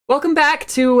Welcome back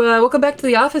to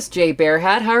the office, Jay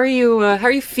Bearhat. How are you? How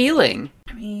are you feeling?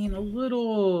 I mean, a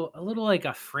little like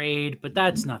afraid, but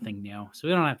that's nothing new, so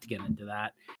we don't have to get into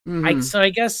that. Mm-hmm. I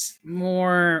guess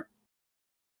more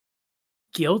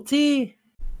guilty.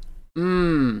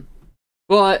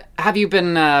 Well, have you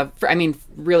been?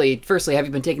 Really, firstly, have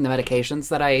you been taking the medications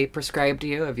that I prescribed to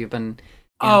you? Have you been?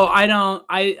 Oh, I don't.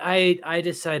 I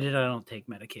decided I don't take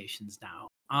medications now.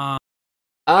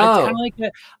 It's kind of Oh, like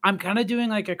I'm kind of doing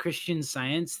like a Christian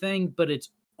Science thing, but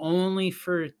it's only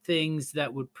for things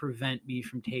that would prevent me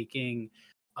from taking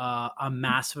a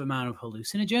massive amount of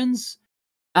hallucinogens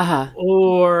uh-huh.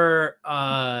 or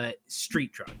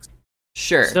street drugs.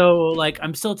 Sure. So like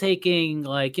I'm still taking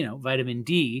like, vitamin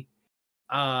D,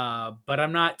 but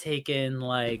I'm not taking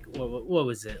like what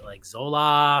was it? Like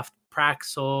Zoloft,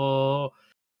 Praxil,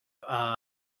 uh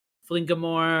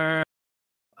Flingamore,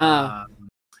 Uh, um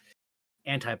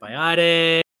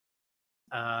antibiotic,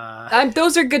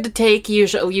 those are good to take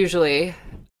usually.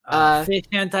 fish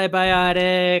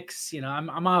antibiotics.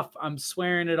 I'm off. I'm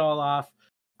swearing it all off.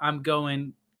 I'm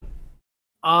going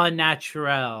au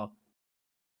naturel.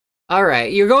 All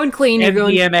right, you're going clean. You're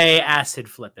going. MDMA acid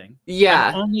flipping. Yeah.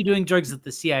 I'm only doing drugs that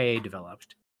the CIA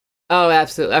developed. Oh,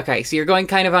 absolutely. Okay, so you're going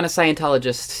kind of on a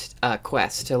Scientologist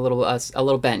quest, a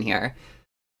little bent here.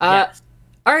 Yes.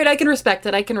 All right, I can respect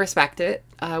it.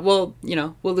 We'll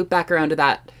loop back around to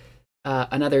that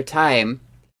another time.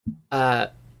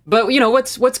 But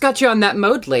what's got you on that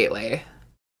mode lately?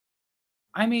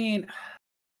 I mean,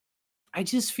 I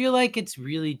just feel like it's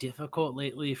really difficult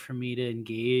lately for me to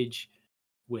engage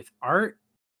with art.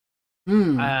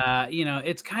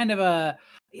 It's kind of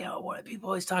what people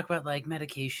always talk about, like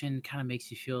medication kind of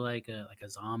makes you feel like a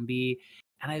zombie.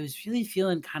 And I was really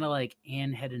feeling kind of like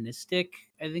anhedonistic,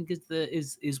 I think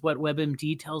is what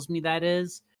WebMD tells me that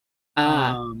is.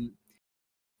 Uh, Um,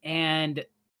 and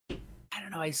I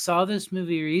don't know, I saw this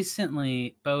movie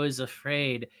recently, Beau is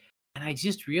Afraid, and I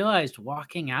just realized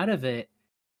walking out of it,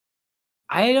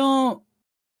 I don't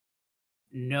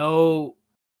know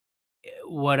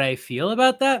what I feel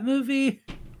about that movie.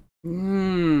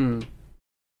 I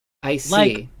Like,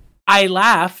 see. I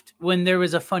laughed when there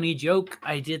was a funny joke.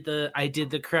 I did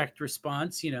the correct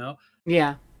response,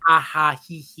 Yeah. aha,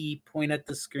 hee hee, point at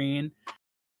the screen.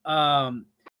 But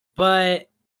I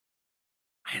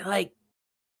like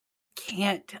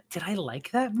can't. Did I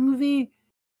like that movie?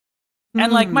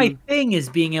 And like my thing is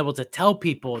being able to tell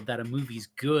people that a movie's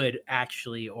good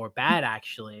actually or bad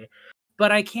actually,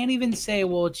 but I can't even say,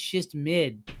 well, it's just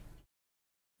mid.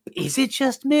 Is it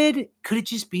just mid? Could it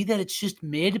just be that it's just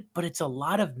mid, but it's a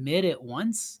lot of mid at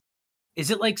once? Is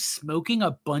it like smoking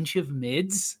a bunch of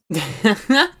mids?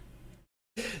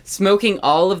 Smoking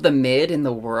all of the mid in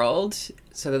the world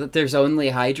so that there's only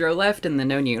hydro left in the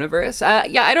known universe.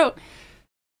 Yeah, I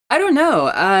don't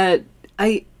know.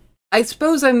 I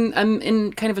suppose I'm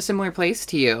in kind of a similar place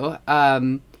to you.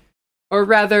 Or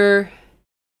rather,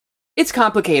 it's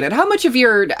complicated. How much of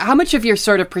your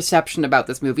sort of perception about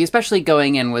this movie, especially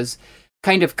going in, was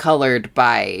kind of colored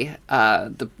by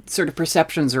the sort of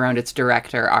perceptions around its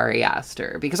director, Ari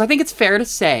Aster? Because I think it's fair to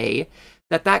say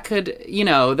that could,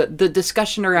 the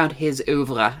discussion around his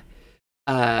oeuvre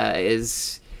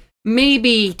is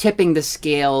maybe tipping the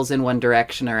scales in one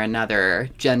direction or another,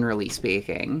 generally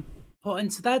speaking. Well,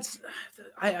 and so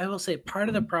I will say part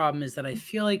of the problem is that I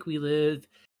feel like we live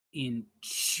in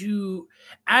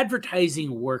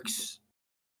advertising works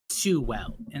too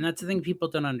well. And that's the thing people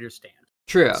don't understand.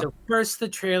 True. So first the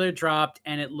trailer dropped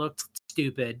and it looked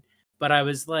stupid, but I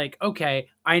was like, okay,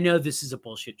 I know this is a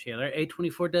bullshit trailer.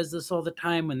 A24 does this all the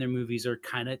time when their movies are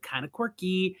kind of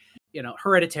quirky.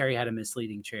 Hereditary had a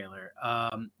misleading trailer.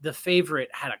 The Favorite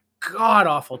had a god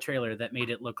awful trailer that made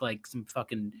it look like some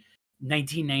fucking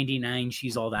 1999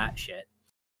 She's All That shit.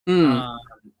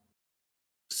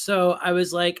 So I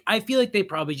was like, I feel like they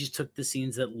probably just took the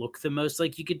scenes that look the most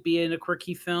like you could be in a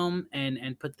quirky film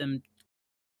and put them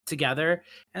together,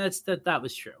 and that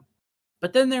was true.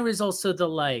 But then there was also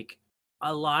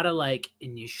a lot of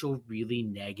initial really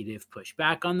negative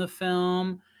pushback on the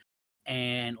film,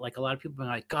 and like a lot of people are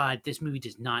like, God, this movie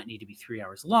does not need to be 3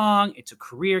 hours long. It's a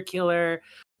career killer.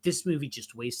 This movie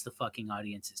just wastes the fucking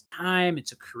audience's time.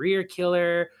 It's a career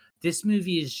killer. This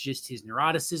movie is just his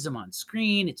neuroticism on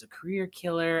screen. It's a career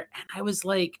killer. And I was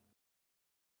like,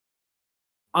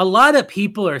 a lot of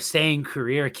people are saying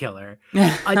career killer,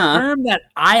 a term that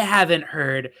I haven't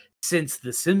heard since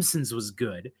The Simpsons was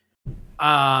good.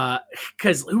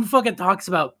 Because who fucking talks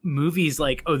about movies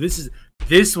like, oh, this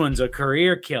one's a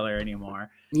career killer anymore?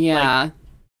 Yeah.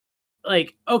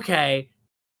 Like okay.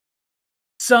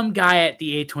 some guy at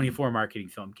the A24 marketing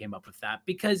film came up with that,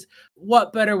 because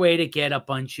what better way to get a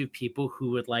bunch of people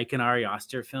who would like an Ari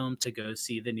Aster film to go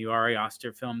see the new Ari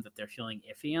Aster film that they're feeling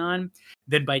iffy on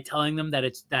than by telling them that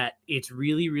it's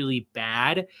really, really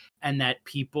bad and that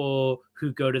people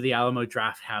who go to the Alamo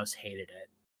Drafthouse hated it.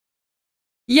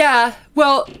 Yeah,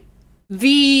 well,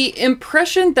 the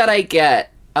impression that I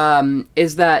get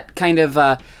is that kind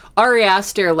of Ari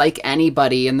Aster, like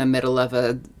anybody in the middle of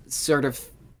a sort of,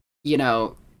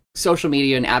 social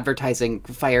media and advertising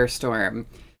firestorm,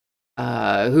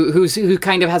 who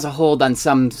kind of has a hold on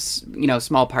some,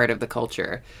 small part of the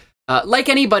culture. Like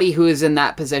anybody who is in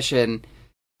that position,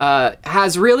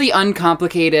 has really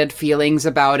uncomplicated feelings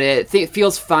about it,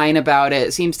 feels fine about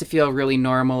it, seems to feel really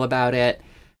normal about it.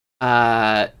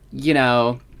 I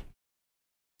don't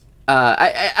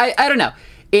know.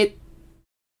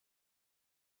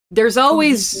 There's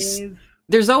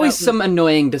always some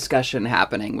annoying discussion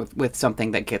happening with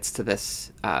something that gets to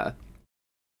this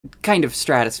kind of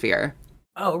stratosphere.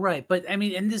 Oh, right. But I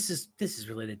mean, and this is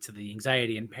related to the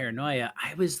anxiety and paranoia.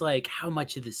 I was like, how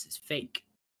much of this is fake?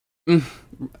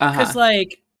 Because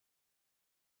like,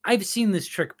 I've seen this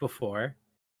trick before.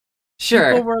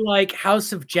 Sure. People were like,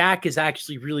 House of Jack is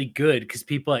actually really good because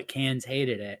people at Cannes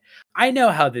hated it. I know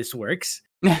how this works.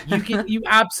 You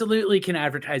absolutely can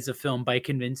advertise a film by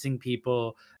convincing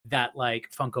people that like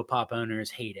Funko Pop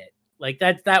owners hate it. Like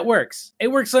that works. It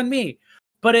works on me.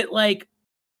 But it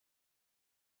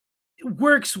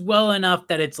works well enough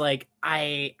that it's like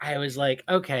I was like,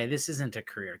 okay, this isn't a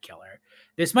career killer.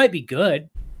 This might be good.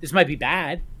 This might be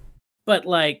bad. But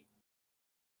like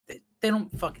they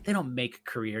don't make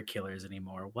career killers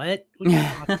anymore. What are you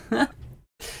talking about?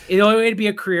 The only way to be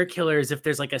a career killer is if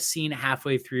there's like a scene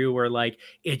halfway through where like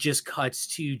it just cuts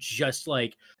to just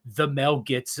like the Mel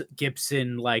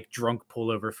Gibson like drunk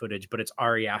pullover footage, but it's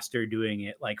Ari Aster doing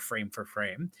it like frame for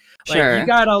frame. Like sure.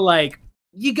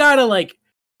 you gotta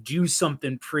do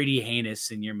something pretty heinous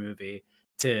in your movie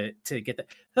to get that.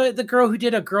 The girl who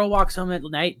did A Girl Walks Home at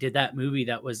Night did that movie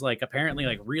that was like apparently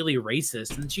like really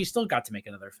racist, and she still got to make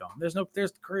another film.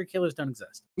 There's career killers don't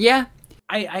exist. Yeah.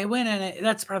 I went in it.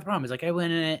 That's part of the problem. Is like I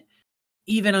went in it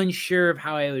even unsure of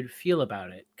how I would feel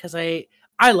about it, because I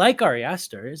like Ari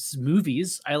Aster's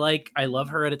movies. I love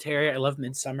Hereditary. I love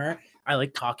Midsummer. I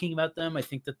like talking about them. I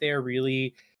think that they are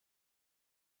really.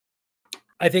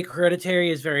 I think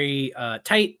Hereditary is very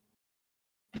tight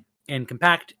and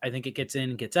compact. I think it gets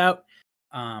in, gets out.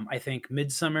 I think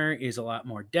Midsummer is a lot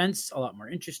more dense, a lot more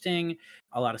interesting,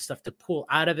 a lot of stuff to pull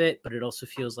out of it, but it also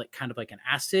feels like kind of like an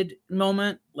acid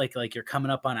moment, like you're coming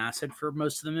up on acid for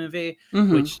most of the movie,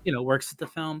 which works with the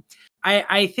film.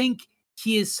 I think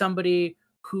he is somebody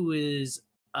who is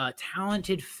a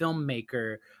talented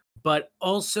filmmaker, but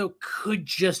also could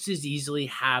just as easily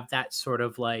have that sort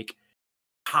of like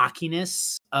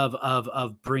cockiness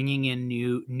of bringing in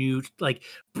new like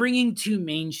bringing to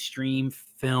mainstream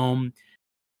film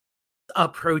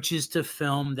approaches to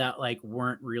film that like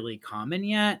weren't really common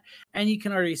yet. And you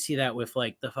can already see that with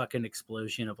like the fucking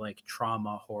explosion of like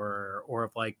trauma horror, or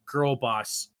of like girl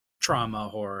boss trauma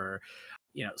horror,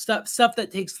 stuff that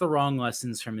takes the wrong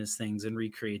lessons from his things and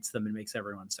recreates them and makes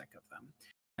everyone sick of them.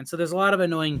 And so there's a lot of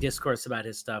annoying discourse about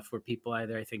his stuff where people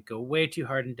either, I think, go way too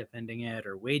hard in defending it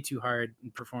or way too hard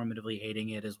in performatively hating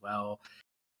it as well.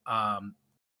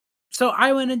 So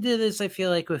I went into this, I feel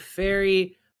like, with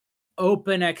very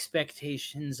open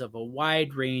expectations of a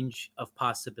wide range of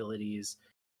possibilities.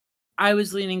 I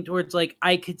was leaning towards like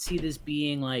I could see this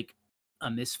being like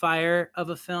a misfire of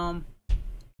a film.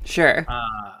 Sure.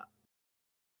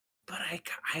 But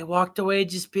I walked away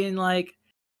just being like,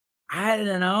 I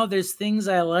don't know. There's things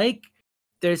I like.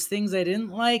 There's things I didn't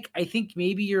like. I think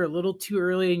maybe you're a little too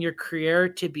early in your career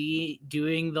to be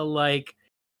doing the like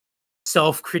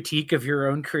self-critique of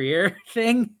your own career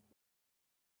thing.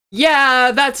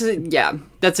 Yeah, that's an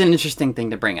interesting thing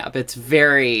to bring up. It's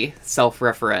very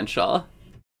self-referential.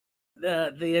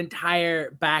 The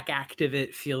entire back act of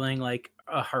it feeling like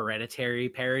a Hereditary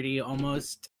parody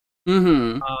almost.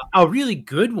 Mm-hmm. A really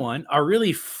good one, a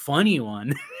really funny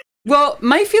one. Well,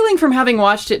 my feeling from having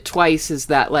watched it twice is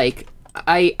that like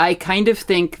I kind of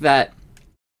think that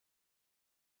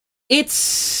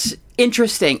it's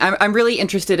interesting. I'm really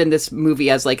interested in this movie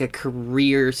as like a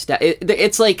career step.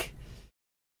 It's like,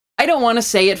 I don't want to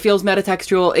say it feels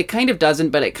metatextual. It kind of doesn't,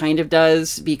 but it kind of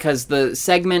does, because the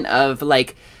segment of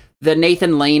like the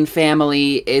Nathan Lane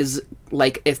family is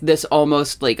like this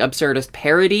almost like absurdist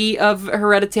parody of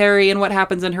Hereditary and what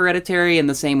happens in Hereditary, in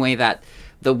the same way that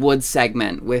the Woods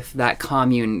segment with that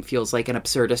commune feels like an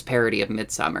absurdist parody of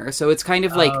Midsummer. So it's kind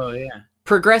of like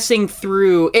progressing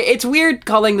through. It's weird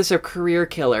calling this a career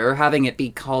killer or having it be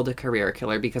called a career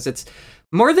killer because it's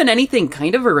more than anything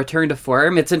kind of a return to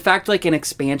form. It's in fact like an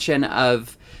expansion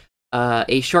of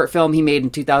a short film he made in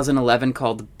 2011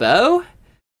 called Beau.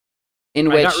 I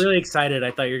got really excited.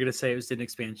 I thought you were going to say it was an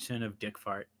expansion of Dick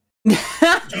Fart.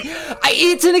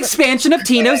 It's an expansion of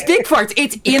Tino's Dick Farts.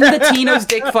 It's in the Tino's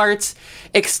Dick Farts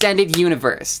extended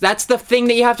universe. That's the thing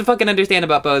that you have to fucking understand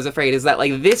about Beau is Afraid, is that,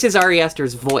 like, this is Ari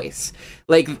Aster's voice.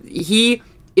 Like, he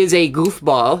is a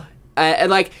goofball. And,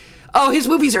 like, oh, his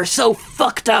movies are so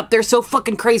fucked up. They're so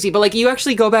fucking crazy. But, like, you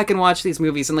actually go back and watch these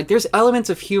movies, and, like, there's elements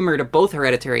of humor to both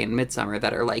Hereditary and Midsommar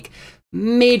that are, like,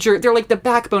 major. They're, like, the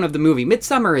backbone of the movie.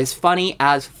 Midsommar is funny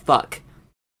as fuck.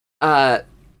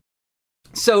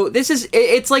 So this is,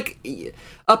 it's like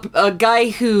a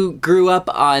guy who grew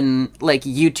up on, like,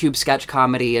 YouTube sketch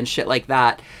comedy and shit like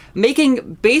that,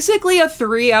 making basically a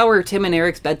 3-hour Tim and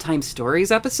Eric's Bedtime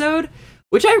Stories episode,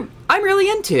 which I'm really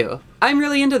into. I'm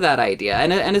really into that idea,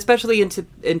 and especially into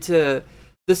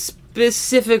the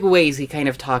specific ways he kind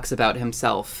of talks about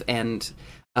himself and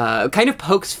kind of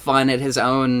pokes fun at his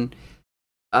own,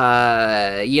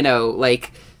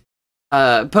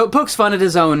 pokes fun at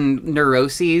his own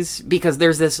neuroses, because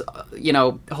there's this,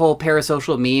 whole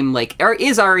parasocial meme, like,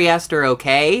 is Ari Aster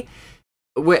okay?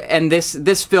 And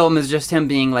this film is just him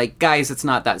being like, guys, it's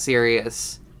not that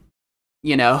serious.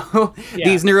 Yeah.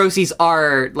 These neuroses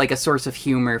are, like, a source of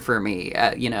humor for me,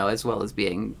 as well as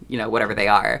being, whatever they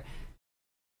are.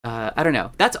 I don't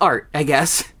know. That's art, I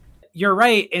guess. You're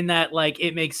right in that, like,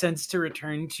 it makes sense to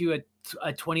return to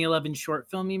a 2011 short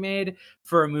film he made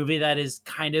for a movie that is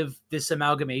kind of this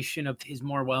amalgamation of his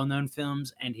more well-known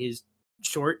films and his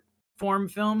short form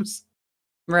films.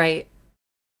 Right.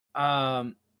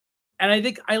 And I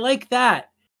think I like that.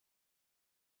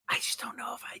 I just don't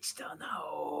know if I still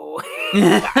know.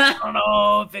 I don't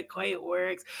know if it quite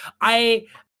works. I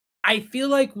feel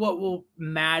like what will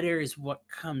matter is what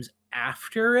comes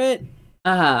after it.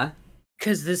 Uh-huh.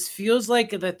 Because this feels like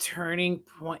the turning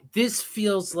point. This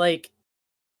feels like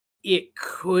it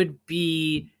could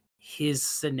be his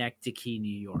Synecdoche,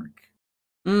 New York.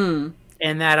 Mm.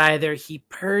 And that either he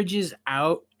purges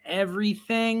out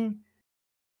everything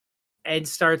and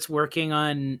starts working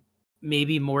on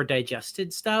maybe more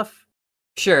digested stuff.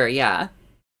 Sure, yeah.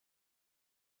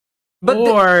 But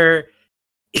or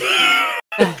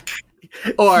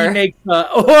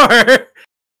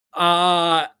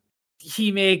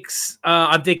he makes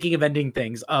I'm thinking of Ending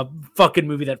Things, a fucking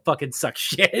movie that fucking sucks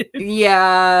shit.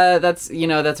 Yeah, that's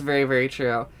very, very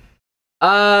true.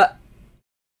 I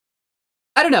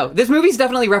don't know. This movie's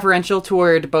definitely referential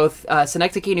toward both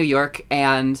Synecdoche, New York,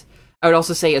 and I would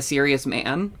also say A Serious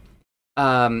Man.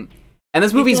 And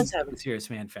this movie's does have A Serious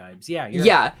Man vibes. Yeah,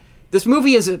 right. This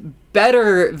movie is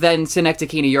better than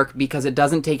Synecdoche, New York because it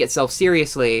doesn't take itself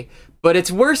seriously, but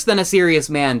it's worse than A Serious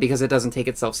Man because it doesn't take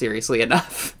itself seriously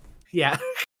enough. Yeah.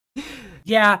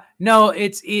 Yeah, no,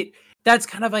 that's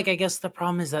kind of like, I guess the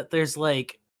problem is that there's,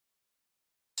 like,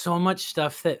 so much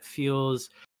stuff that feels,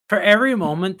 for every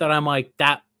moment that I'm like,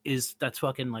 that's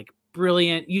fucking, like,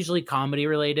 brilliant, usually comedy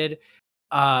related.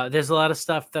 There's a lot of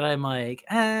stuff that I'm like,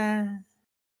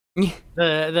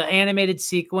 the animated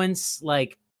sequence,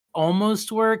 like,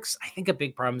 almost works. I think a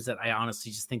big problem is that I honestly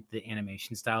just think the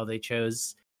animation style they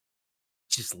chose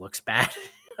just looks bad.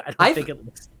 I think it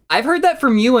looks. I've heard that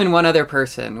from you and one other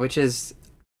person, which is,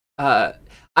 I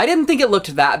didn't think it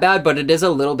looked that bad, but it is a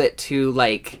little bit too,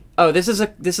 like, oh, this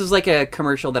is like a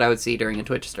commercial that I would see during a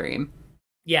Twitch stream.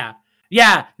 Yeah,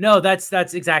 no, that's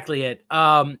exactly it.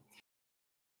 I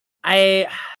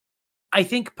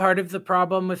think part of the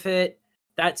problem with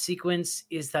that sequence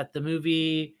is that the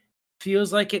movie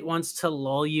feels like it wants to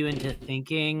lull you into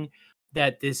thinking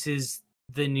that this is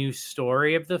the new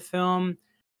story of the film.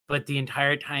 But the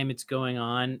entire time it's going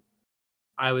on,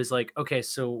 I was like, okay,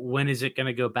 so when is it going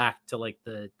to go back to, like,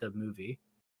 the movie?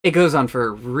 It goes on for a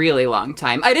really long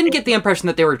time. I didn't get the impression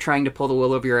that they were trying to pull the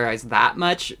wool over your eyes that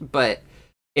much, but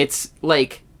it's,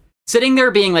 like, sitting there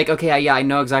being like, okay, yeah, I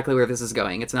know exactly where this is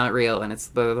going. It's not real, and it's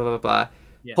blah, blah, blah, blah.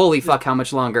 Yeah. Holy fuck, how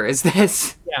much longer is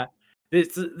this? Yeah.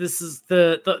 This is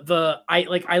I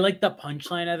like the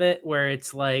punchline of it, where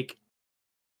it's like,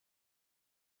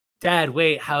 Dad,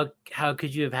 wait, how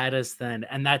could you have had us then?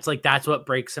 And that's what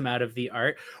breaks him out of the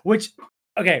art, which,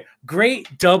 okay,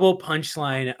 great double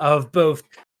punchline of both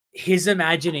his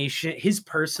imagination, his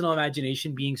personal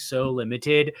imagination being so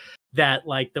limited that,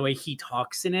 like, the way he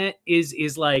talks in it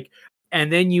is like,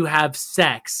 and then you have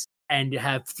sex and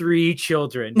have 3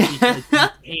 children because you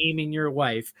came in your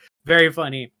wife. Very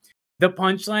funny. The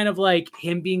punchline of, like,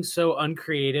 him being so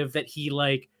uncreative that he,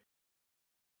 like,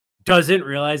 doesn't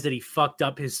realize that he fucked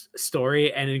up his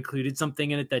story and included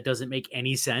something in it that doesn't make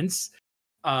any sense,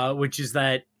 which is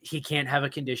that he can't have a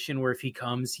condition where if he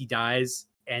comes, he dies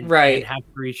and Right. have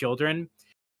 3 children.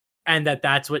 And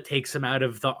that's what takes him out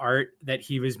of the art that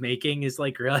he was making, is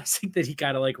like realizing that he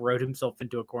kind of like wrote himself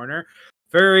into a corner.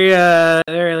 Very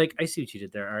like, I see what you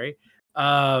did there, Ari.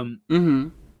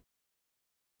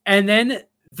 And then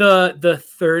the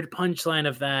third punchline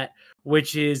of that,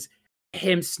 which is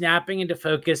him snapping into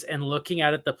focus and looking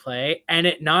out at the play, and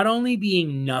it not only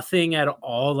being nothing at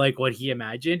all like what he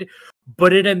imagined,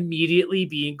 but it immediately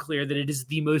being clear that it is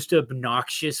the most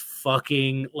obnoxious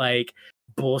fucking like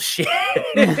bullshit.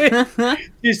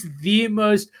 Just the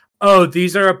most, oh,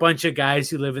 these are a bunch of guys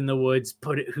who live in the woods,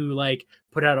 who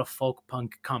put out a folk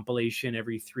punk compilation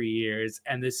every 3 years,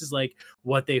 and this is like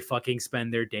what they fucking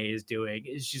spend their days doing,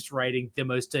 is just writing the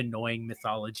most annoying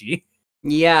mythology.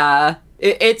 Yeah,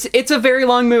 it's a very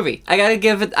long movie. I gotta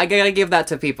give that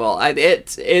to people.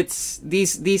 It's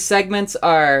these segments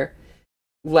are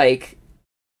like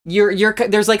you're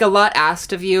there's like a lot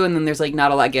asked of you, and then there's like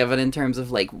not a lot given in terms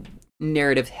of like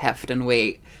narrative heft and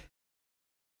weight.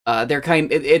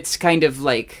 It's kind of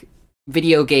like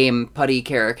video game putty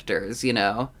characters, you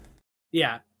know?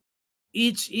 Yeah.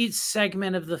 Each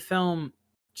segment of the film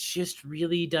just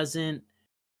really doesn't,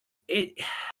 it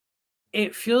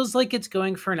feels like it's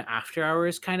going for an After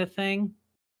Hours kind of thing.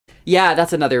 Yeah,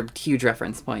 that's another huge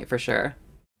reference point for sure.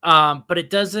 But it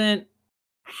doesn't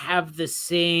have the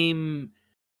same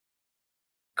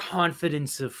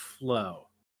confidence of flow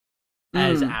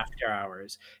as After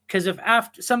Hours. Because if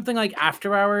something like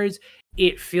After Hours,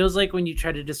 it feels like when you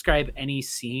try to describe any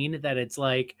scene that it's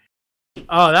like,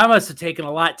 oh, that must have taken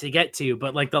a lot to get to,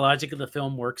 but like the logic of the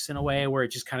film works in a way where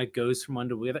it just kind of goes from one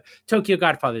to the other. Tokyo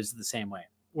Godfathers is the same way,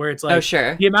 where it's like, oh,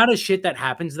 sure, the amount of shit that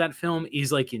happens in that film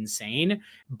is like insane,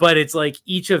 but it's like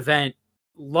each event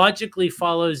logically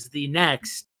follows the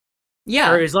next, yeah,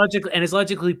 or is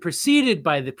logically preceded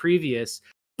by the previous.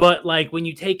 But like when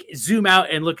you zoom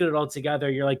out and look at it all together,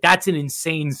 you're like, that's an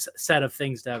insane set of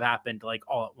things to have happened like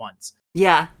all at once.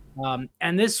 Yeah.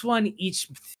 And this one, each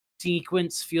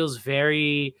sequence feels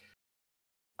very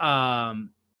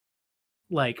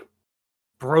like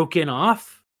broken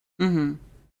off in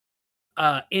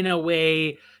a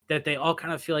way that they all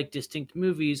kind of feel like distinct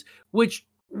movies, which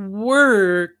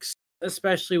works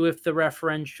especially with the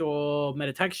referential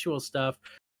metatextual stuff,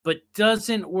 but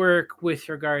doesn't work with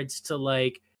regards to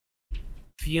like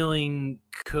feeling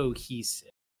cohesive,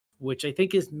 which I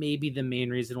think is maybe the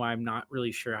main reason why I'm not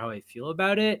really sure how I feel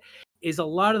about it. Is a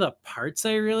lot of the parts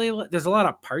there's a lot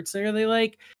of parts I really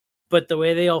like, but the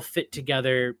way they all fit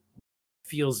together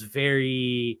feels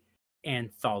very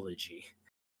anthology.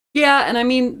 Yeah, and I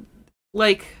mean,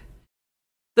 like,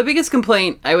 the biggest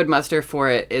complaint I would muster for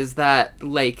it is that,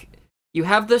 like, you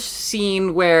have this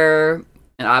scene where,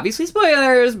 and obviously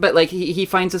spoilers, but like he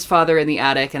finds his father in the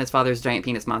attic and his father's a giant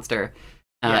penis monster.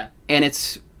 And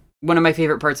it's one of my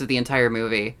favorite parts of the entire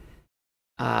movie.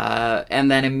 And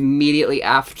then immediately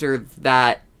after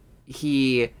that,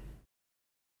 he,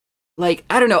 like,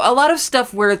 I don't know, a lot of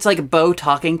stuff where it's like Beau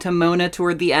talking to Mona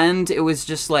toward the end, it was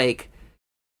just like,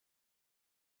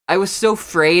 I was so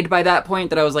frayed by that point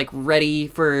that I was like ready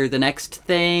for the next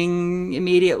thing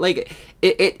immediately. Like,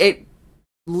 it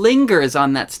lingers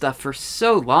on that stuff for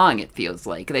so long, it feels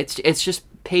like. It's just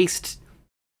paced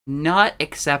not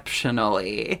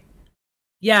exceptionally.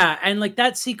 Yeah, and like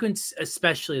that sequence,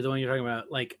 especially the one you're talking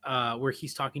about, like where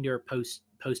he's talking to her post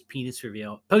penis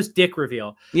reveal, post dick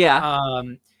reveal. Yeah.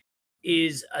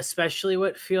 Is especially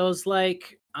what feels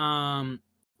like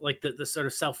the sort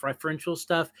of self-referential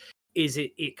stuff. Is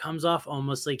it comes off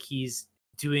almost like he's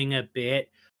doing a bit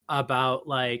about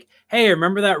like, hey,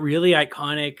 remember that really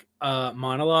iconic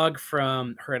monologue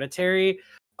from Hereditary?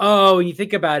 Oh, when you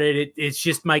think about it, it's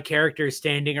just my character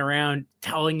standing around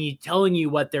telling you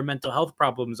what their mental health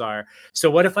problems are.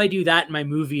 So what if I do that in my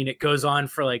movie and it goes on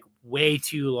for like way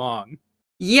too long?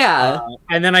 Yeah.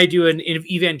 And then I do an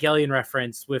Evangelion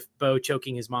reference with Beau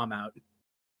choking his mom out.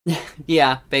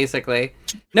 Yeah, basically.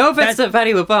 No offense to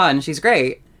Patty LuPone, she's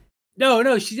great.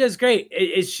 No, she does great.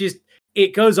 It's just,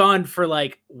 it goes on for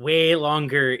like way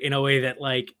longer in a way that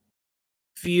like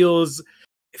feels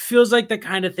like the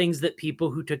kind of things that people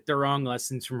who took the wrong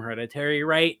lessons from Hereditary,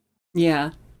 right?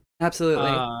 Yeah,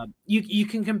 absolutely. You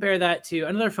can compare that to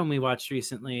another film we watched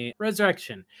recently,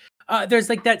 Resurrection. There's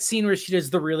like that scene where she does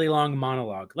the really long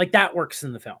monologue. Like that works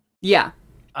in the film. Yeah.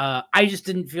 I just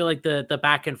didn't feel like the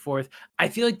back and forth. I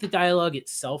feel like the dialogue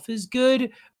itself is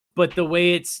good, but the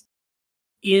way it's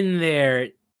in there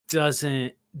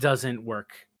doesn't work.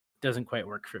 Doesn't quite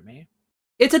work for me.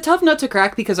 it's a tough nut to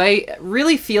crack because I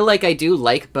really feel like I do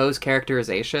like Beau's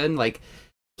characterization. Like,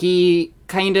 he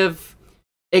kind of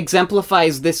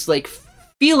exemplifies this, like,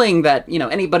 feeling that, you know,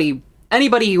 anybody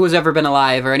who has ever been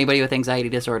alive or anybody with anxiety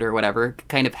disorder or whatever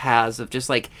kind of has, of just,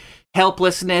 like,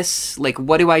 helplessness. Like,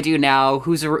 what do I do now?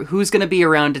 Who's going to be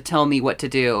around to tell me what to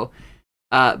do?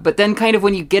 But then kind of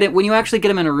when you actually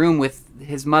get him in a room with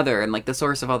his mother and, like, the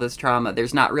source of all this trauma,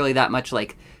 there's not really that much,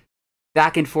 like,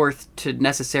 back and forth to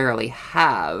necessarily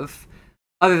have,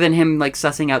 other than him, like,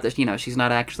 sussing out that, you know, she's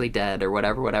not actually dead or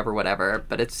whatever.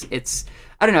 But it's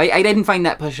I don't know. I didn't find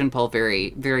that push and pull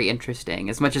very, very interesting,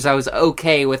 as much as I was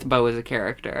okay with Beau as a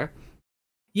character.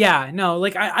 Yeah, no,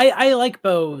 like, I like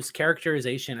Beau's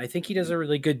characterization. I think he does a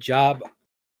really good job.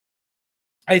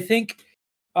 I think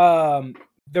the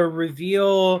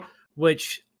reveal,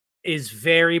 which is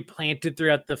very planted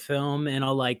throughout the film, and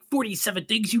all like 47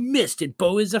 things you missed and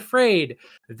Beau is afraid,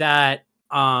 that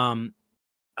again,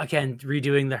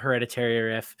 redoing the Hereditary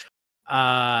riff,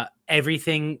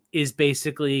 everything is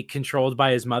basically controlled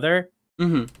by his mother.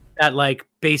 Mm-hmm. That, like,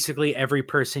 basically every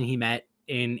person he met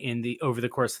in the over the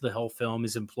course of the whole film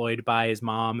is employed by his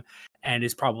mom, and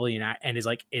is probably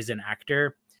is an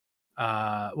actor.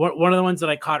 One of the ones that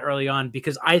I caught early on,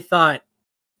 because I thought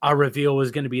a reveal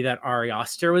was going to be that Ari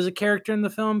Aster was a character in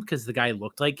the film because the guy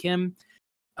looked like him.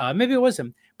 Maybe it was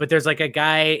him, but there's, like, a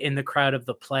guy in the crowd of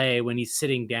the play, when he's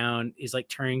sitting down, he's, like,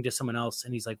 turning to someone else,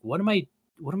 and he's like, what am I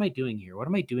doing here? What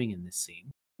am I doing in this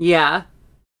scene? Yeah.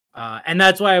 And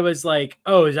that's why I was like,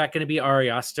 oh, is that going to be Ari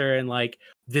Aster and, like,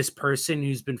 this person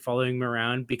who's been following him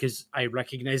around because I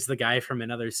recognize the guy from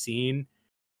another scene?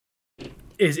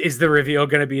 Is the reveal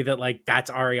going to be that, like, that's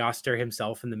Ari Aster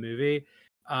himself in the movie?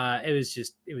 It was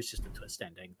just a twist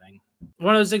ending thing.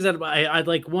 One of those things that I'd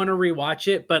like want to rewatch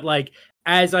it, but, like,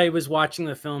 as I was watching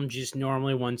the film just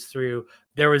normally once through,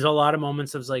 there was a lot of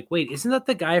moments I was like, wait, isn't that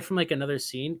the guy from, like, another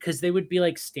scene? Because they would be,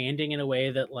 like, standing in a way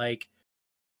that, like,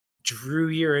 drew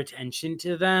your attention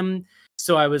to them.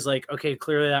 So I was like, okay,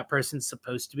 clearly that person's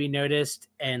supposed to be noticed,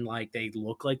 and, like, they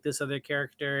look like this other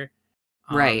character.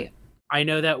 Right. I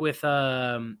know that with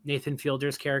Nathan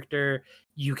Fielder's character,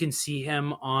 you can see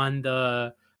him on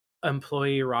the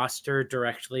employee roster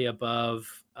directly above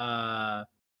Parker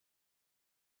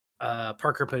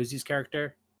Posey's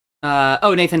character.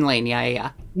 Nathan Lane.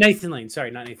 Yeah. Nathan Lane. Sorry,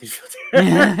 not Nathan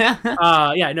Fielder.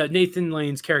 Yeah, no, Nathan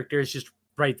Lane's character is just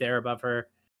right there above her.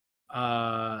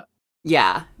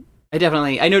 Yeah, I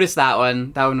noticed that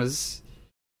one. That one was,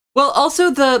 well,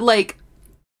 also the, like,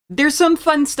 there's some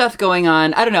fun stuff going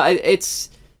on. I don't know.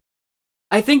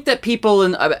 I think that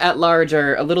people at large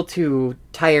are a little too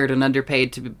tired and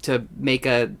underpaid to make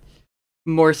a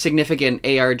more significant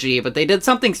ARG, but they did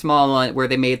something small where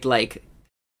they made, like,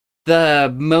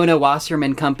 the Mona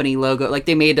Wasserman Company logo. Like,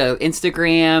 they made a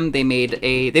Instagram, they made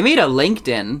a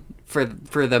LinkedIn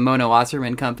for the Mona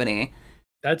Wasserman Company.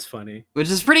 That's funny. Which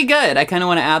is pretty good. I kind of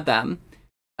want to add them.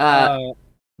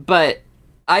 But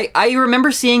I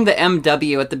remember seeing the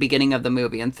MW at the beginning of the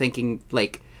movie and thinking,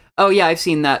 like, oh yeah, I've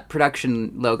seen that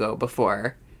production logo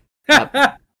before.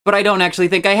 But I don't actually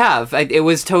think I have. It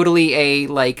was totally a,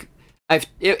 like, I've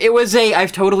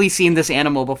totally seen this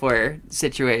animal before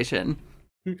situation.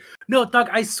 No, Doug,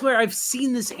 I swear I've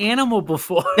seen this animal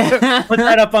before. Put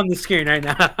that up on the screen right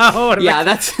now. Yeah,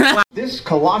 that's... This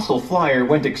colossal flyer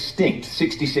went extinct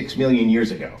 66 million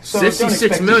years ago. So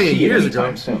 66 million years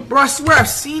ago? Bro, I swear I've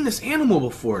seen this animal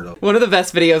before, though. One of the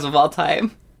best videos of all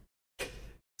time.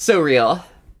 So real.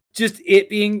 Just it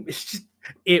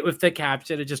with the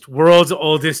caption of just world's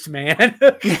oldest man.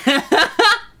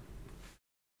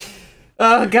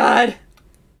 Oh, God.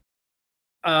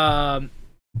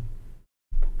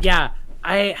 Yeah,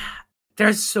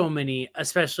 there's so many,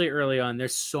 especially early on,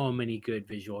 there's so many good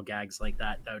visual gags like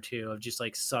that, though, too, of just,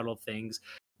 like, subtle things.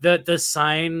 The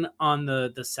sign on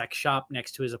the sex shop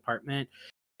next to his apartment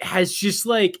has just,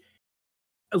 like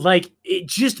it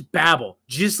just babble.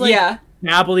 Just, like, yeah,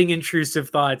 babbling intrusive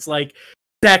thoughts, like,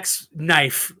 sex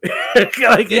knife.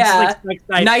 Like, yeah. It's like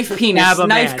sex knife penis,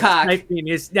 knife cock. Knife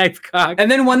penis, knife cock.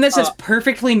 And then one that says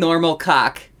perfectly normal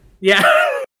cock. Yeah.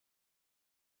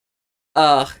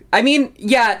 I mean,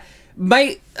 yeah,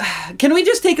 can we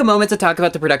just take a moment to talk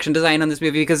about the production design on this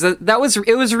movie? Because it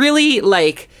was really,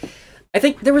 like, I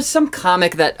think there was some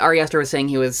comic that Ari Aster was saying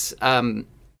he was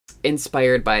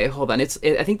inspired by. Hold on, I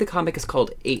think the comic is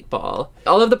called 8 Ball.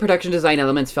 All of the production design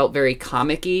elements felt very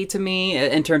comic-y to me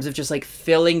in terms of just, like,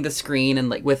 filling the screen and,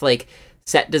 like, with, like,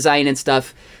 set design and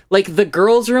stuff. Like, the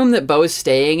girls' room that Beau is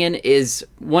staying in is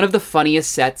one of the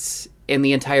funniest sets in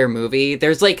the entire movie.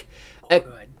 There's, like,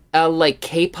 a like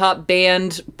K-pop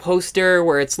band poster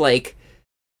where it's like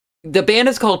the band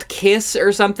is called Kiss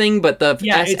or something, but the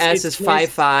SS is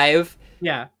 55.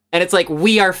 Yeah. And it's like,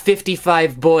 we are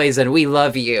 55 boys and we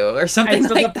love you, or something and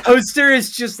so like the poster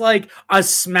is just like a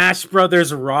Smash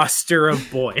Brothers roster of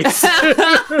boys.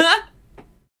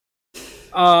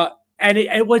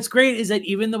 And what's great is that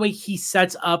even the way he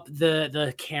sets up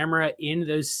the camera in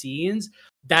those scenes,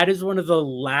 that is one of the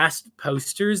last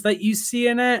posters that you see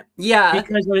in it. Yeah.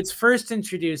 Because when it's first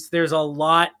introduced, there's a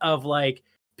lot of like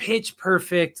pitch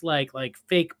perfect, like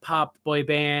fake pop boy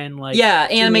band, like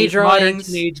anime drawings,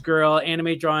 teenage girl,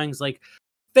 anime drawings, like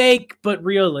fake but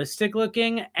realistic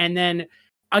looking. And then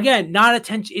again, not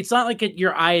attention. It's not like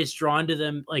your eye is drawn to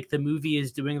them, like the movie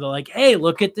is doing the like, hey,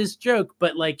 look at this joke,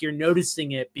 but like you're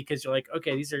noticing it because you're like,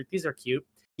 okay, these are cute.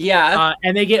 Yeah.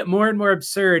 And they get more and more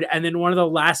absurd. And then one of the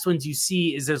last ones you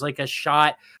see is there's like a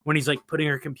shot when he's like putting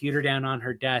her computer down on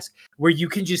her desk where you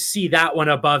can just see that one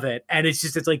above it. And it's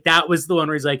like, that was the one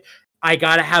where he's like, I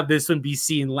gotta have this one be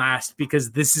seen last because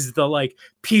this is the like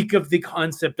peak of the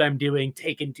concept I'm doing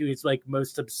taken to its like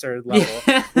most absurd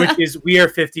level, which is we are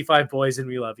 55 boys and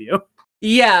we love you.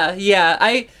 Yeah.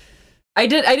 I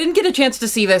didn't get a chance to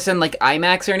see this in like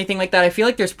IMAX or anything like that. I feel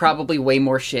like there's probably way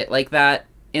more shit like that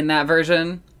in that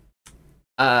version.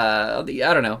 I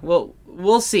don't know.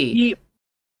 We'll see.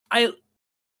 I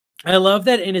love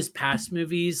that in his past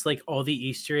movies, like all the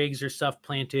Easter eggs or stuff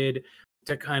planted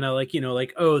to kind of like,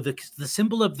 like, oh, the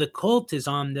symbol of the cult is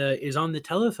on the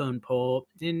telephone pole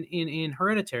in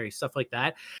Hereditary, stuff like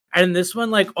that. And this one,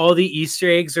 like all the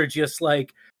Easter eggs are just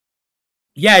like,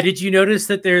 yeah, did you notice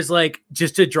that there's like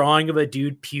just a drawing of a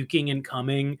dude puking and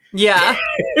coming? Yeah.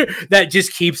 That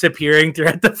just keeps appearing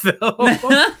throughout the film.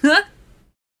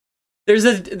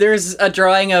 There's a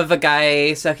drawing of a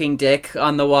guy sucking dick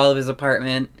on the wall of his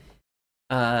apartment.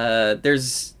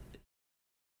 There's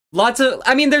lots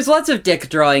of dick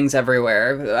drawings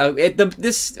everywhere.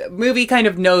 This movie kind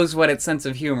of knows what its sense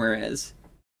of humor is.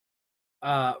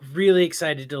 Really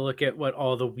excited to look at what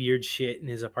all the weird shit in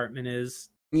his apartment is.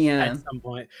 Yeah. At some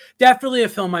point. Definitely a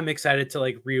film I'm excited to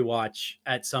like rewatch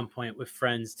at some point with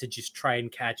friends to just try and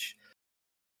catch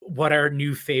what our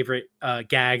new favorite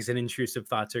gags and intrusive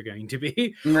thoughts are going to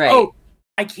be. Right. Oh,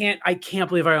 I can't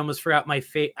believe I almost forgot my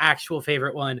actual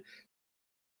favorite one.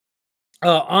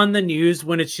 On the news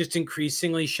when it's just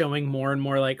increasingly showing more and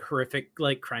more like horrific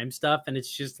like crime stuff, and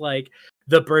it's just like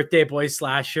the birthday boy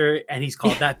slasher, and he's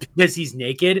called that because he's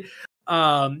naked.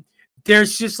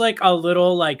 There's just like a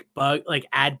little like bug, like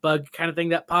ad bug kind of thing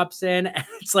that pops in, and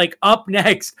it's like up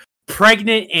next,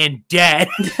 pregnant and dead.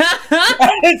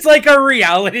 It's like a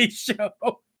reality show.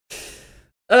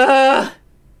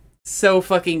 So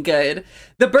fucking good.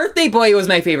 The birthday boy was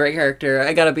my favorite character,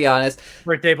 I gotta be honest.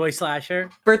 Birthday boy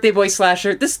slasher.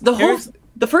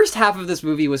 The first half of this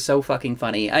movie was so fucking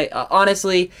funny. I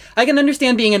honestly, I can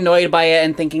understand being annoyed by it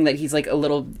and thinking that he's like a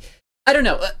little, I don't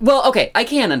know. Well, okay, I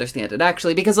can understand it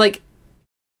actually, because like,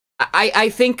 I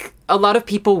think a lot of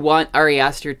people want Ari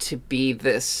Aster to be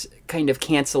this kind of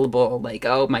cancelable, like,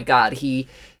 oh my god, he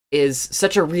is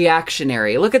such a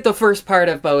reactionary. Look at the first part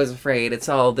of Beau is Afraid. It's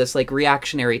all this like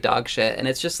reactionary dog shit. And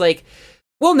it's just like,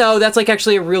 well, no, that's like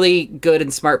actually a really good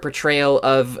and smart portrayal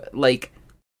of like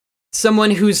someone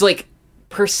whose like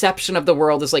perception of the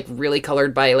world is like really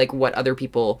colored by like what other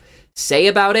people say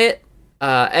about it.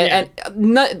 And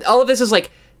all of this is like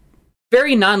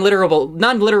very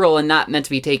non-literal and not meant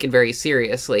to be taken very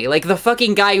seriously. Like the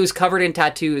fucking guy who's covered in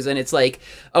tattoos and it's like,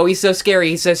 oh, he's so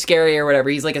scary or whatever.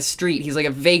 He's like he's like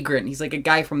a vagrant. He's like a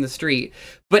guy from the street.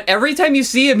 But every time you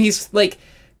see him, he's like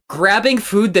grabbing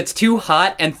food that's too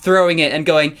hot and throwing it and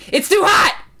going, it's too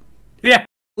hot! Yeah.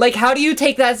 Like, how do you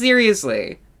take that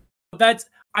seriously?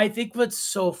 I think what's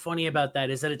so funny about that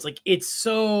is that it's like, it's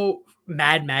so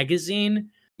Mad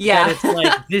Magazine. Yeah. That it's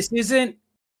like,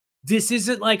 this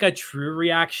isn't like a true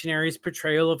reactionary's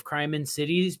portrayal of crime in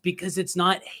cities because it's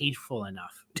not hateful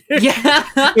enough. Yeah.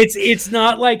 It's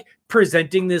not like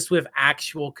presenting this with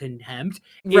actual contempt.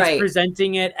 It's right.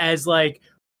 Presenting it as like,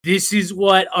 this is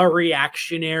what a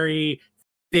reactionary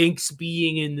thinks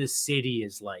being in the city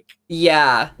is like.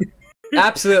 Yeah.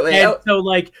 Absolutely. And so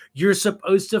like you're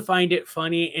supposed to find it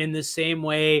funny in the same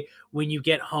way when you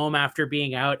get home after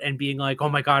being out and being like, oh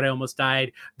my god, I almost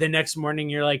died. The next morning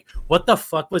you're like, what the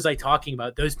fuck was I talking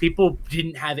about? Those people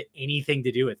didn't have anything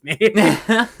to do with me.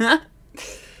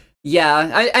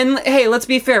 Yeah, and hey, let's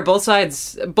be fair. Both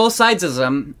sides of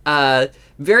them.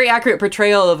 Very accurate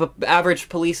portrayal of an average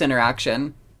police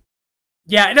interaction.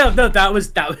 Yeah, no, that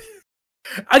was.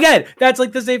 Again, that's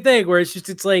like the same thing where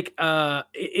it's like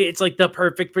the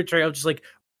perfect portrayal, just like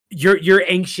your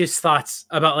anxious thoughts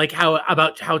about like how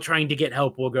trying to get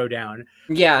help will go down.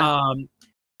 Yeah.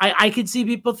 I could see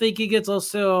people thinking it's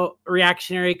also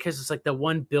reactionary because it's like the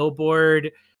one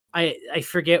billboard. I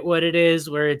forget what it is,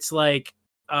 where it's like,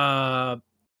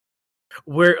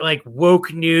 we're like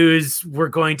woke news, we're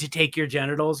going to take your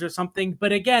genitals or something.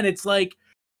 But again, it's like,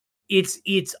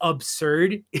 it's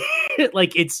absurd.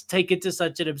 Like, it's taken to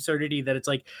such an absurdity that it's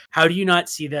like, how do you not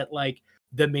see that, like,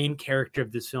 the main character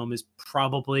of this film is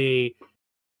probably,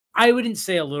 I wouldn't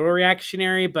say a little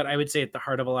reactionary, but I would say at the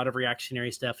heart of a lot of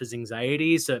reactionary stuff is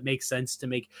anxiety. So it makes sense to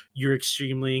make your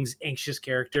extremely anxious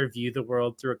character view the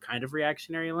world through a kind of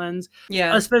reactionary lens.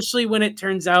 Yeah. Especially when it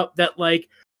turns out that, like,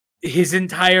 his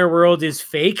entire world is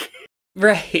fake.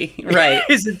 Right.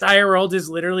 His entire world is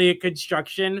literally a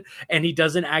construction, and he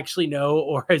doesn't actually know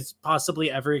or has possibly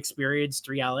ever experienced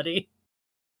reality.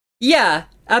 Yeah,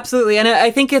 absolutely. And I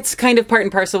think it's kind of part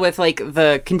and parcel with, like,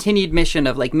 the continued mission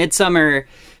of, like, Midsummer.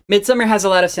 Midsummer has a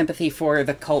lot of sympathy for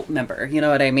the cult member, you know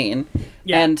what I mean?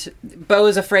 Yeah. And Beau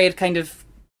is Afraid kind of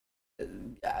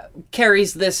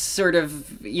carries this sort of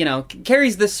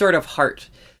heart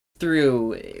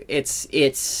through its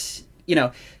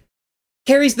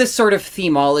carries this sort of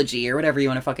themology, or whatever you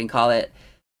want to fucking call it,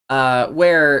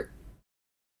 where,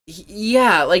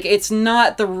 yeah, like, it's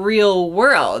not the real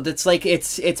world. It's like,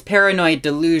 it's paranoid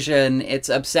delusion, it's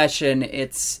obsession,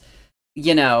 it's,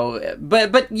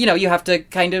 but you have to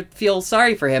kind of feel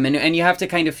sorry for him, and you have to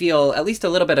kind of feel at least a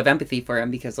little bit of empathy for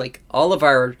him, because, like, all of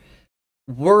our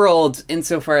world,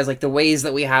 insofar as, like, the ways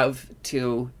that we have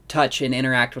to touch and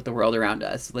interact with the world around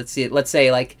us, let's say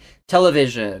like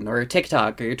television or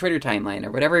TikTok or your Twitter timeline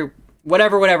or whatever,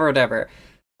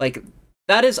 like,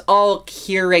 that is all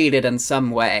curated in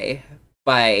some way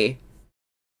by,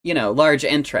 large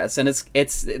interests, and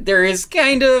there is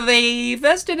kind of a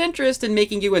vested interest in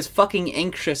making you as fucking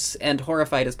anxious and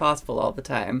horrified as possible all the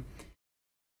time,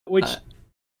 which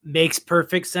makes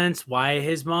perfect sense why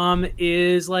his mom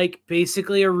is, like,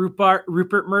 basically a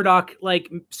Rupert Murdoch,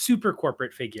 like, super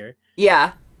corporate figure.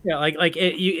 Yeah, like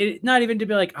it not even to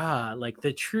be like, like,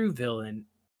 the true villain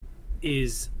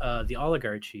is the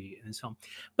oligarchy in this film,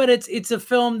 but it's a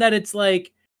film that it's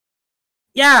like,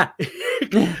 yeah.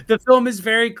 The film is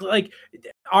very, like,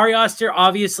 Ari Aster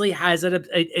obviously has an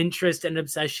interest and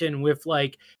obsession with,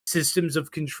 like, systems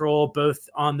of control, both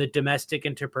on the domestic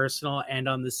interpersonal and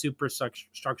on the super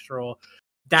structural.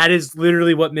 That is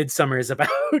literally what Midsummer is about.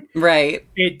 Right.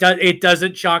 It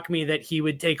doesn't shock me that he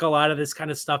would take a lot of this kind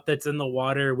of stuff that's in the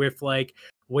water with, like,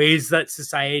 ways that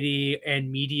society and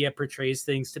media portrays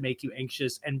things to make you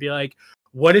anxious, and be like,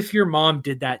 what if your mom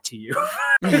did that to you?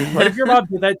 What if your mom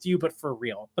did that to you, but for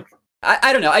real?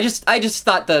 I don't know. I just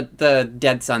thought the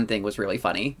dead son thing was really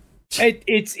funny.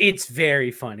 It's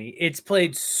very funny. It's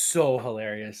played so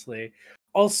hilariously.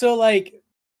 Also, like,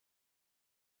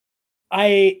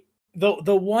 the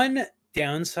one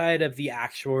downside of the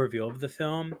actual reveal of the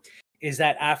film is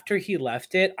that after he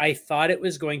left it, I thought it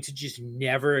was going to just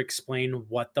never explain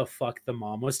what the fuck the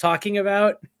mom was talking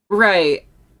about. Right.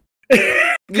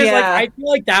 Because, like, I feel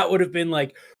like that would have been,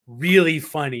 like, really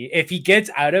funny if he gets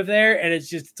out of there and it's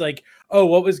just like, oh,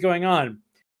 what was going on?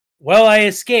 Well, I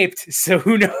escaped, so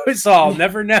who knows? I'll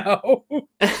never know.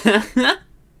 The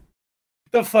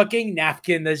fucking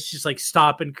napkin that's just like,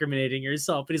 stop incriminating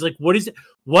yourself. And he's like, what is it?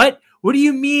 What do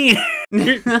you mean?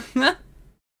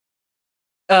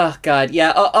 Oh, God.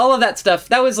 Yeah. All of that stuff.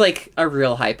 That was, like, a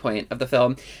real high point of the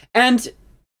film. And,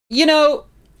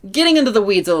 getting into the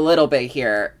weeds a little bit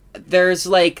here, there's,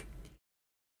 like,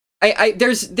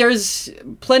 there's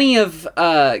plenty of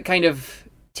kind of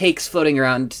takes floating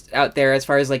around out there as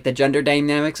far as, like, the gender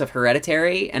dynamics of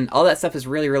Hereditary, and all that stuff is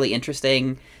really, really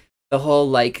interesting. The whole,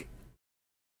 like,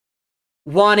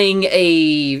 wanting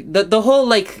the whole,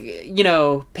 like,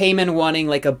 Payman wanting,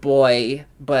 like, a boy,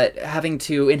 but having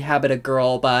to inhabit a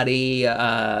girl body,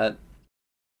 and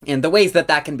the ways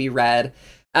that can be read,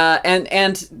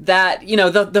 and that,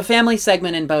 the family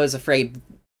segment in Beau is Afraid,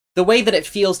 the way that it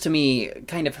feels to me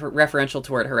kind of referential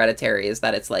toward Hereditary is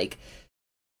that it's, like,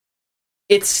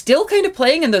 it's still kind of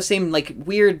playing in those same, like,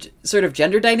 weird sort of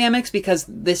gender dynamics, because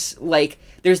this, like,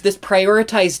 there's this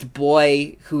prioritized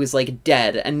boy who is, like,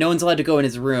 dead and no one's allowed to go in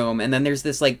his room, and then there's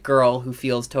this, like, girl who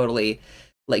feels totally,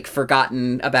 like,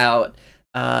 forgotten about,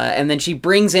 and then she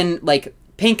brings in, like,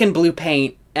 pink and blue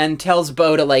paint and tells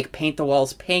Beau to, like, paint the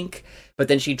walls pink, but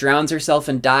then she drowns herself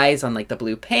and dies on, like, the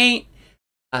blue paint.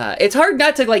 It's hard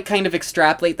not to, like, kind of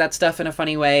extrapolate that stuff in a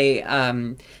funny way,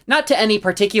 not to any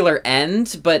particular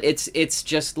end, but it's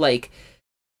just, like,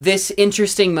 this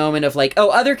interesting moment of, like, oh,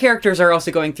 other characters are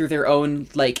also going through their own,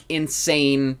 like,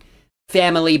 insane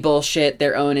family bullshit,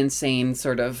 their own insane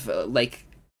sort of, like,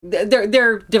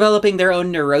 they're developing their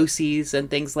own neuroses and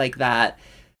things like that.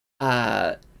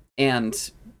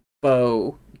 and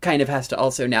Beau kind of has to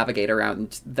also navigate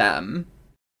around them.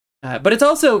 But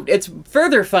it's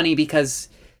further funny because,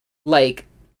 like,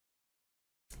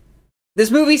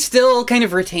 this movie still kind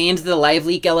of retained the live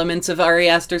leak elements of Ari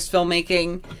Aster's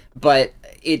filmmaking, but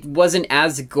it wasn't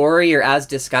as gory or as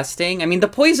disgusting. I mean, the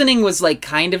poisoning was, like,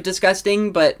 kind of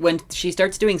disgusting, but when she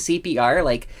starts doing CPR,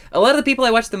 like, a lot of the people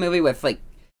I watched the movie with, like,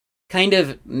 kind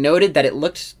of noted that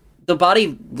the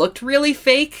body looked really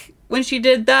fake when she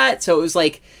did that, so it was,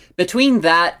 like, between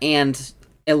that and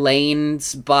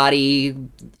Elaine's body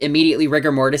immediately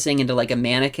rigor mortising into, like, a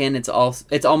mannequin, it's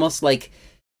almost like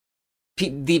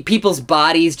the people's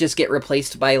bodies just get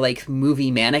replaced by, like,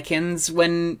 movie mannequins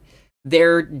when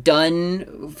they're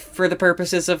done for the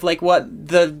purposes of, like, what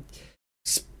the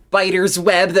spider's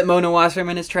web that Mona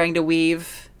Wasserman is trying to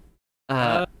weave.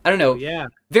 I don't know. Yeah.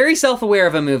 Very self-aware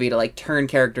of a movie to, like, turn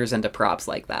characters into props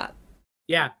like that.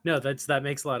 Yeah, no, that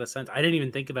makes a lot of sense. I didn't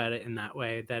even think about it in that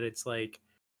way, that it's like,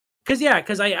 because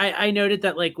I noted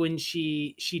that, like, when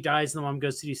she dies and the mom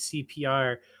goes to do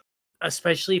CPR,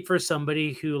 especially for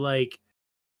somebody who, like,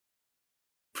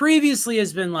 previously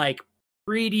has been, like,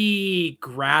 pretty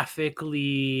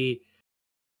graphically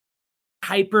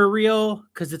hyper real,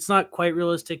 because it's not quite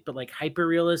realistic, but, like, hyper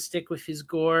realistic with his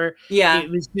gore. Yeah.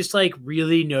 It was just, like,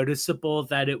 really noticeable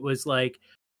that it was, like,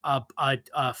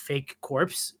 a fake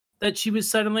corpse that she was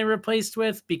suddenly replaced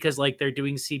with, because, like, they're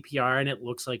doing CPR and it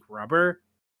looks like rubber.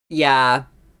 Yeah.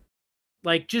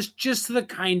 Like, just the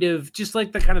kind of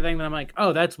thing that I'm like,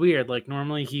 oh, that's weird. Like,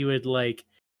 normally he would, like,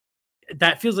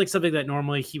 that feels like something that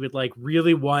normally he would, like,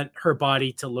 really want her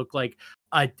body to look like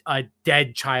a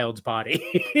dead child's body.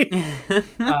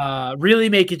 Really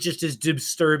make it just as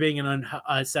disturbing and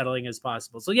unsettling as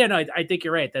possible. So yeah, no, I think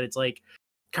you're right that it's, like,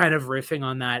 kind of riffing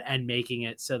on that and making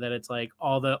it so that it's, like,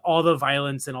 all the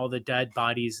violence and all the dead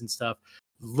bodies and stuff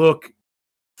look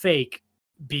fake,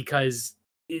 because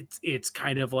it's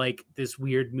kind of like this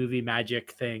weird movie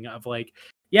magic thing of, like,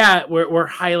 yeah, we're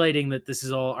highlighting that this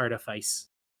is all artifice.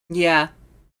 Yeah.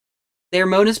 They're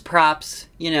Mona's props,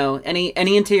 you know,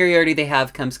 any interiority they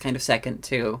have comes kind of second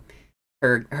to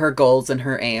her goals and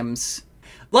her aims.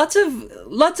 Lots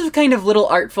of kind of little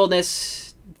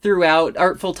artfulness throughout,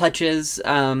 artful touches.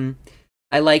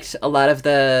 I liked a lot of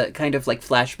the kind of, like,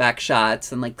 flashback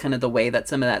shots and, like, kind of the way that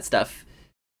some of that stuff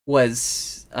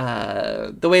was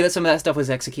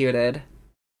executed.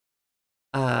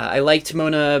 I liked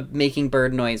Mona making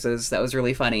bird noises. That was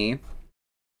really funny.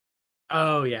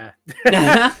 Oh yeah.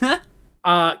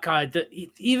 God,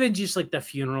 even just, like, the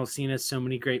funeral scene has so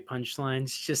many great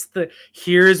punchlines. Just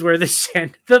here's where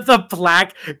the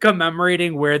plaque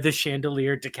commemorating where the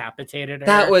chandelier decapitated her.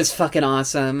 That was fucking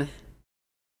awesome.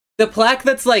 The plaque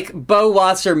that's like, Beau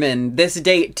Wasserman, this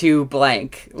date to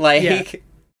blank. Like,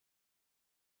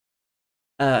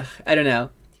 yeah. I don't know.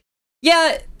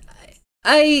 Yeah,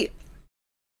 I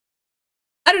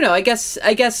don't know. I guess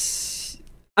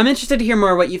I'm interested to hear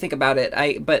more what you think about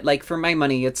it. But, like, for my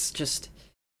money, I just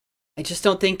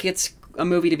don't think it's a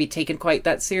movie to be taken quite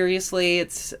that seriously.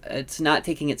 It's not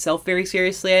taking itself very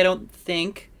seriously, I don't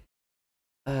think.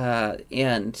 And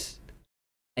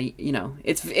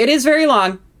it is very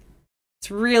long.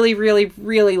 It's really, really,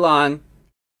 really long.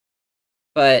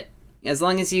 But as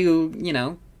long as you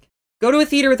go to a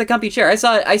theater with a comfy chair. I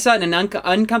saw it in an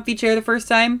uncomfy chair the first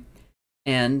time,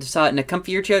 and saw it in a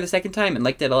comfier chair the second time, and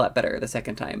liked it a lot better the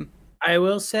second time. I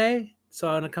will say,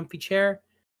 saw it in a comfy chair.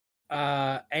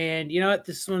 And you know what?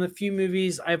 This is one of the few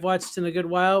movies I've watched in a good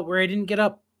while where I didn't get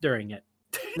up during it.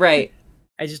 Right.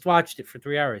 I just watched it for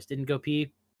 3 hours. Didn't go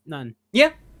pee. None.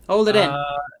 Yeah. Hold it in.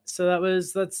 So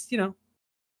that's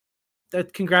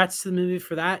congrats to the movie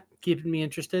for that. Keeping me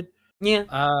interested.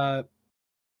 Yeah.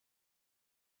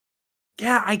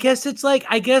 Yeah, I guess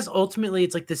ultimately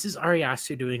it's like, this is Ari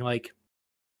Aster doing, like,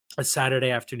 a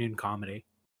Saturday afternoon comedy.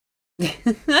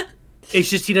 It's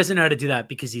just he doesn't know how to do that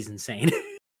because he's insane.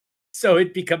 So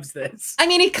it becomes this. I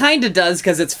mean, he kind of does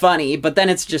because it's funny, but then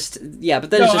it's just a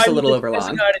little overlong. He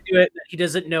doesn't know how to do it. He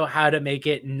doesn't know how to make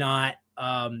it not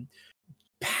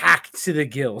packed to the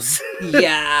gills.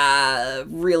 Yeah,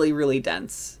 really, really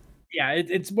dense. Yeah,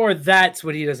 it's more that's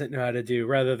what he doesn't know how to do,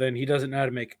 rather than he doesn't know how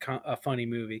to make a funny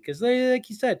movie. Because, like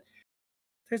you said,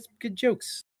 there's some good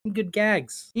jokes, some good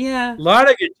gags. Yeah, a lot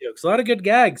of good jokes, a lot of good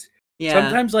gags. Yeah,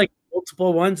 sometimes, like,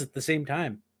 multiple ones at the same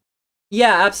time.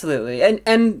 Yeah, absolutely.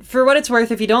 And for what it's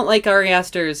worth, if you don't like Ari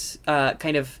Aster's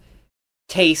kind of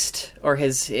taste or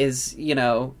his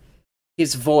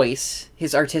voice,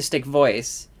 his artistic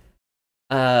voice,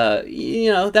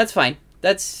 that's fine.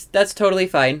 That's totally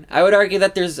fine. I would argue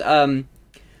that there's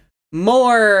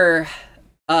more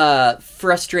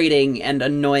frustrating and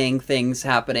annoying things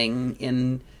happening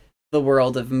in the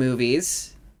world of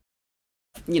movies.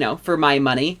 For my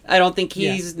money. I don't think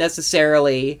he's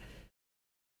necessarily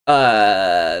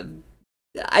I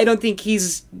don't think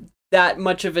he's that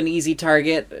much of an easy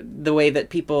target the way that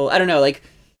people, I don't know, like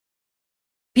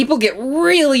people get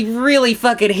really, really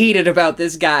fucking heated about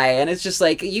this guy, and it's just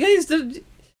like, you guys,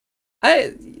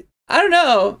 I don't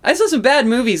know. I saw some bad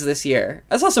movies this year.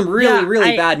 I saw some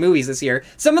really bad movies this year.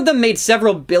 Some of them made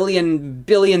several billions and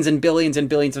billions and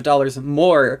billions of dollars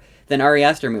more than Ari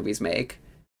Aster movies make.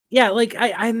 Yeah, like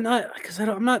I'm not, because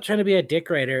I'm not trying to be a dick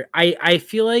writer. I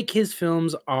feel like his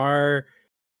films are,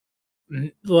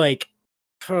 like,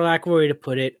 for lack of a way to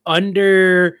put it,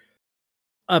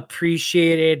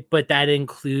 underappreciated, but that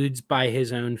includes by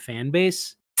his own fan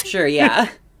base. Sure, yeah.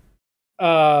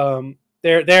 There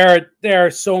are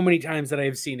so many times that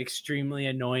I've seen extremely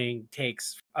annoying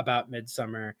takes about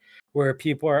Midsummer where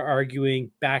people are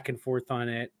arguing back and forth on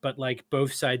it, but like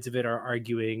both sides of it are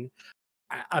arguing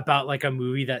about like a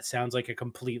movie that sounds like a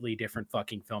completely different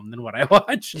fucking film than what I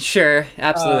watched. Sure,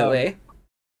 absolutely.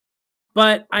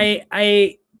 But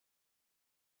I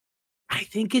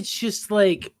think it's just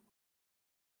like,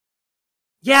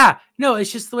 yeah, no,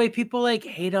 it's just the way people like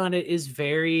hate on it is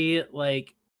very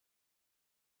like,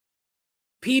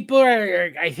 people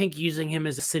are, I think, using him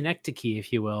as a synecdoche,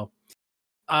 if you will,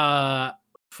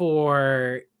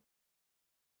 for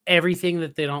everything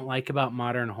that they don't like about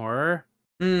modern horror.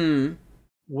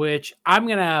 Which I'm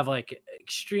gonna have like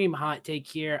extreme hot take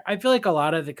here. I feel like a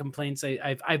lot of the complaints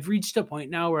I've reached a point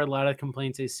now where a lot of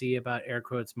complaints I see about air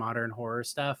quotes modern horror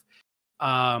stuff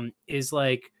is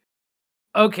like,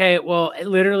 okay, well,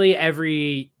 literally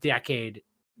every decade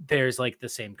there's like the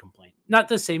same complaint. Not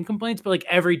the same complaints, but like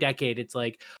every decade it's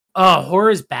like, oh,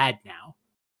 horror is bad now.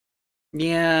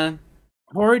 Yeah.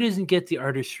 Horror doesn't get the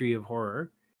artistry of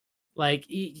horror. Like,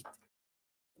 you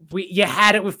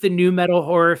had it with the new metal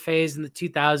horror phase in the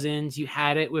 2000s. You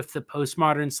had it with the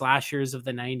postmodern slashers of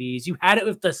the 90s. You had it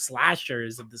with the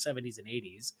slashers of the 70s and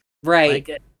 80s. Right.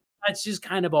 Like, that's just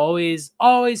kind of always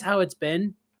how it's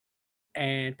been,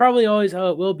 and probably always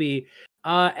how it will be.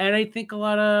 And I think a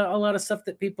lot of stuff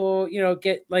that people,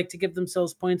 get like to give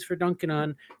themselves points for dunking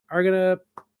on are gonna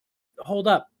hold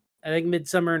up. I think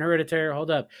Midsummer and Hereditary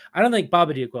hold up. I don't think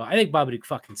Babadook will. I think Babadook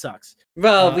fucking sucks.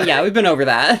 Well, yeah, we've been over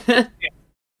that.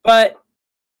 But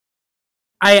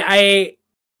and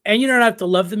you don't have to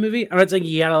love the movie. I'm not saying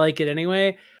you gotta like it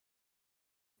anyway.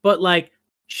 But like,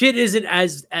 shit isn't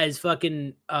as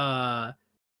fucking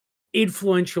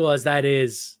influential as that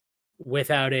is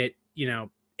without it,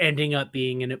 ending up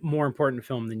being a more important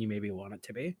film than you maybe want it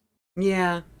to be.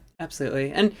 Yeah,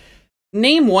 absolutely. And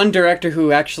name one director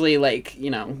who actually, like,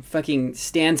 fucking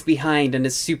stands behind and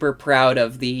is super proud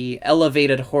of the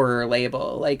elevated horror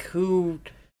label. Like, who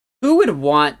would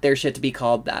want their shit to be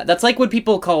called that? That's like when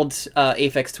people called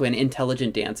Aphex Twin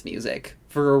intelligent dance music.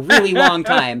 For a really long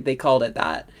time, they called it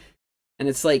that. And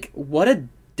it's like, what a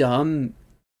dumb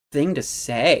thing to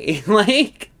say.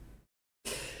 Like,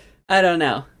 I don't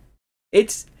know.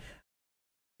 It's,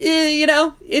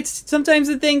 it's sometimes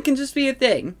a thing can just be a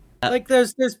thing. Like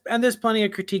there's plenty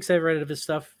of critiques I've read of his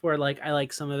stuff where like I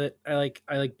like some of it. I like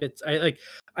bits. I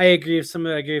agree with some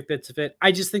of it. I agree with bits of it.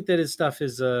 I just think that his stuff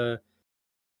is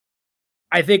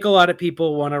I think a lot of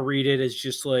people want to read it as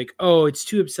just like, oh, it's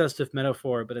too obsessed with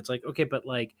metaphor, but it's like, okay, but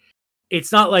like,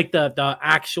 it's not like the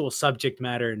actual subject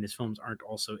matter in his films aren't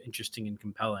also interesting and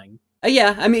compelling.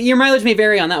 Yeah, I mean, your mileage may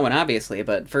vary on that one, obviously,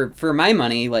 but for my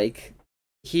money, like,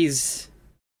 he's,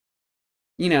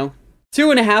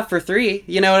 2.5 for 3.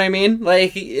 You know what I mean?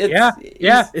 Like, yeah.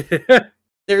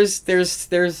 there's worse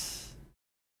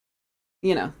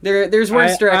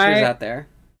directors out there.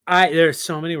 There's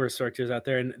so many worse directors out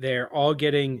there, and they're all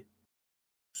getting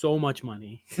so much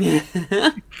money.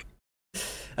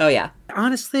 Oh yeah.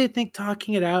 Honestly, I think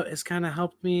talking it out has kind of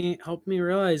helped me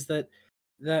realize that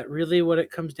really what it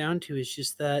comes down to is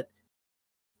just that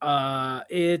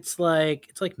it's like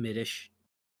midish.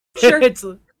 Sure. it's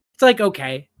like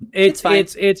okay. It's fine.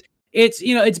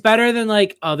 It's better than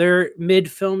like other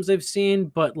mid films I've seen,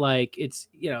 but like it's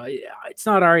it's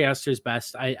not Ari Aster's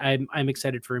best. I'm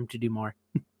excited for him to do more.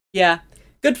 Yeah.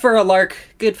 Good for a lark,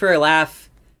 good for a laugh.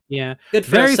 Yeah. Good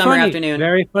for a summer afternoon.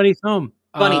 Very funny film.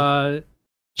 Funny.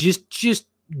 Just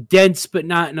dense, but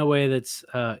not in a way that's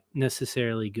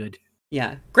necessarily good.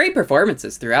 Yeah. Great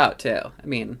performances throughout too. I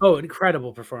mean,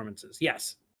 incredible performances.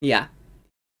 Yes. Yeah.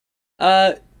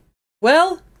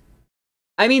 Well,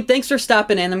 I mean, thanks for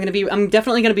stopping in. I'm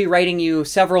definitely going to be writing you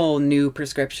several new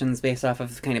prescriptions based off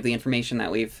of kind of the information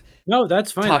that we've No,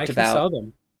 that's fine. talked I can about. sell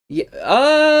them.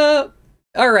 Yeah.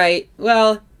 All right.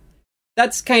 Well,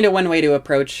 that's kind of one way to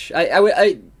approach.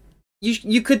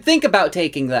 You could think about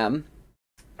taking them.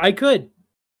 I could.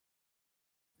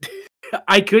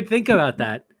 I could think about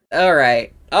that.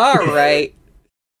 All right.